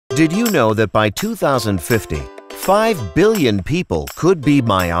Did you know that by 2050, 5 billion people could be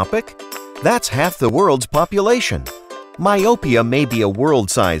myopic? That's half the world's population. Myopia may be a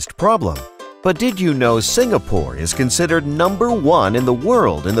world-sized problem, but did you know Singapore is considered #1 in the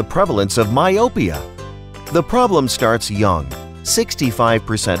world in the prevalence of myopia? The problem starts young.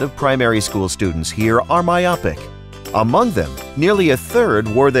 65% of primary school students here are myopic. Among them, nearly a third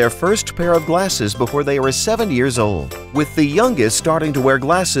wore their first pair of glasses before they were 7 years old, with the youngest starting to wear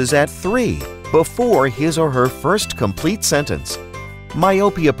glasses at 3, before his or her first complete sentence.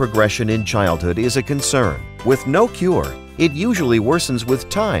 Myopia progression in childhood is a concern. With no cure, it usually worsens with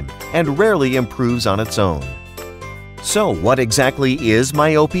time and rarely improves on its own. So, what exactly is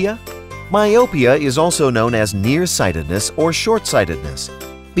myopia? Myopia is also known as nearsightedness or short-sightedness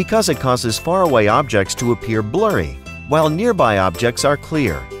because it causes faraway objects to appear blurry, while nearby objects are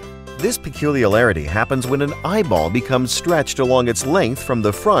clear. This peculiarity happens when an eyeball becomes stretched along its length from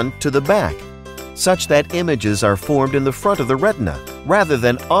the front to the back, such that images are formed in the front of the retina rather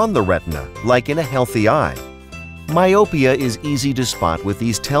than on the retina, like in a healthy eye. Myopia is easy to spot with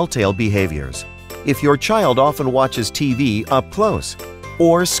these telltale behaviors. If your child often watches TV up close,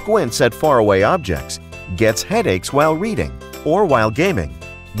 or squints at faraway objects, gets headaches while reading, or while gaming,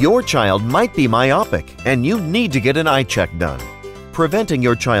 your child might be myopic and you need to get an eye check done. Preventing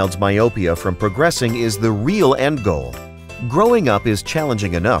your child's myopia from progressing is the real end goal. Growing up is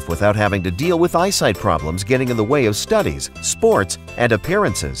challenging enough without having to deal with eyesight problems getting in the way of studies, sports, and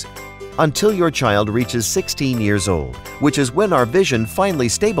appearances. Until your child reaches 16 years old, which is when our vision finally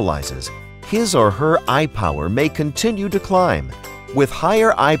stabilizes, his or her eye power may continue to climb. With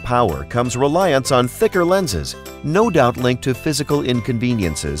higher eye power comes reliance on thicker lenses, no doubt linked to physical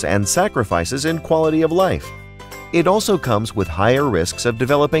inconveniences and sacrifices in quality of life. It also comes with higher risks of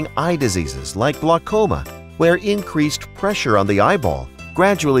developing eye diseases like glaucoma, where increased pressure on the eyeball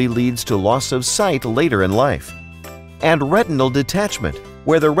gradually leads to loss of sight later in life. And retinal detachment,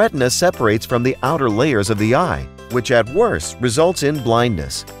 where the retina separates from the outer layers of the eye, which at worst results in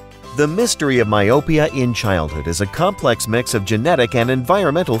blindness. The mystery of myopia in childhood is a complex mix of genetic and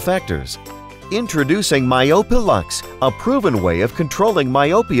environmental factors. Introducing Myopilux, a proven way of controlling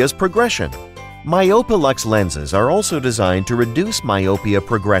myopia's progression. Myopilux lenses are also designed to reduce myopia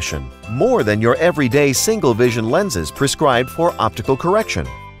progression more than your everyday single-vision lenses prescribed for optical correction.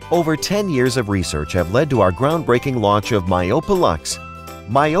 Over 10 years of research have led to our groundbreaking launch of Myopilux.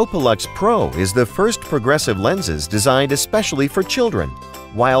 Myopilux Pro is the first progressive lenses designed especially for children,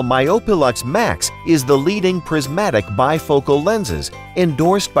 while Myopilux Max is the leading prismatic bifocal lenses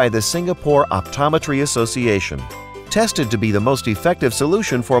endorsed by the Singapore Optometry Association, tested to be the most effective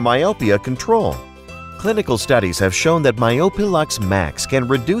solution for myopia control. Clinical studies have shown that Myopilux Max can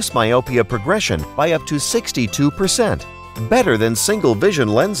reduce myopia progression by up to 62%, better than single-vision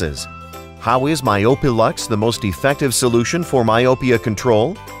lenses. How is Myopilux the most effective solution for myopia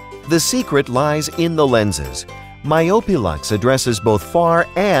control? The secret lies in the lenses. Myopilux addresses both far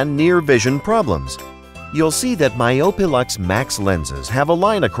and near vision problems. You'll see that Myopilux Max lenses have a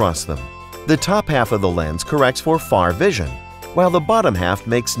line across them. The top half of the lens corrects for far vision, while the bottom half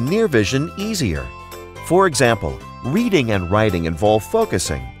makes near vision easier. For example, reading and writing involve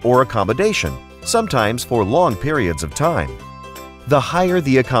focusing or accommodation, sometimes for long periods of time. The higher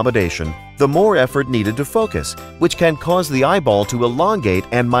the accommodation, the more effort needed to focus, which can cause the eyeball to elongate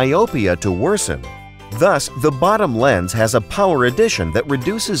and myopia to worsen. Thus, the bottom lens has a power addition that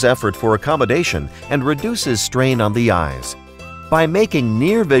reduces effort for accommodation and reduces strain on the eyes. By making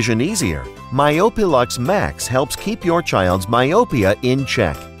near vision easier, Myopilux Max helps keep your child's myopia in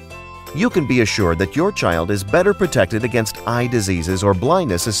check. You can be assured that your child is better protected against eye diseases or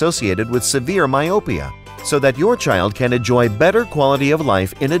blindness associated with severe myopia, so that your child can enjoy better quality of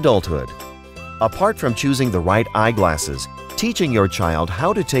life in adulthood. Apart from choosing the right eyeglasses, teaching your child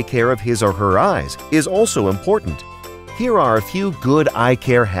how to take care of his or her eyes is also important. Here are a few good eye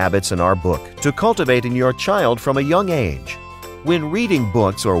care habits in our book to cultivate in your child from a young age. When reading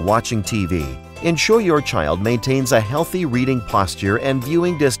books or watching TV, ensure your child maintains a healthy reading posture and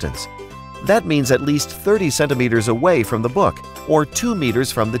viewing distance. That means at least 30 centimeters away from the book or 2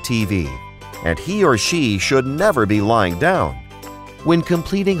 meters from the TV. And he or she should never be lying down. When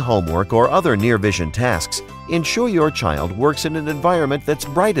completing homework or other near-vision tasks, ensure your child works in an environment that's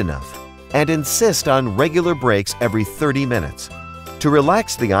bright enough, and insist on regular breaks every 30 minutes. To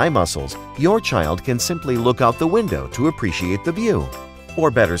relax the eye muscles, your child can simply look out the window to appreciate the view.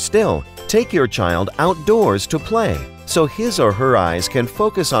 Or better still, take your child outdoors to play, so his or her eyes can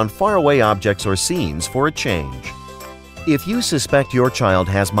focus on faraway objects or scenes for a change. If you suspect your child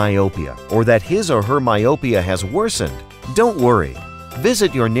has myopia or that his or her myopia has worsened, don't worry.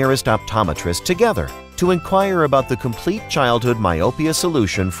 Visit your nearest optometrist together to inquire about the complete childhood myopia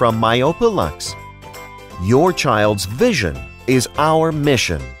solution from Myopilux. Your child's vision is our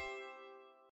mission.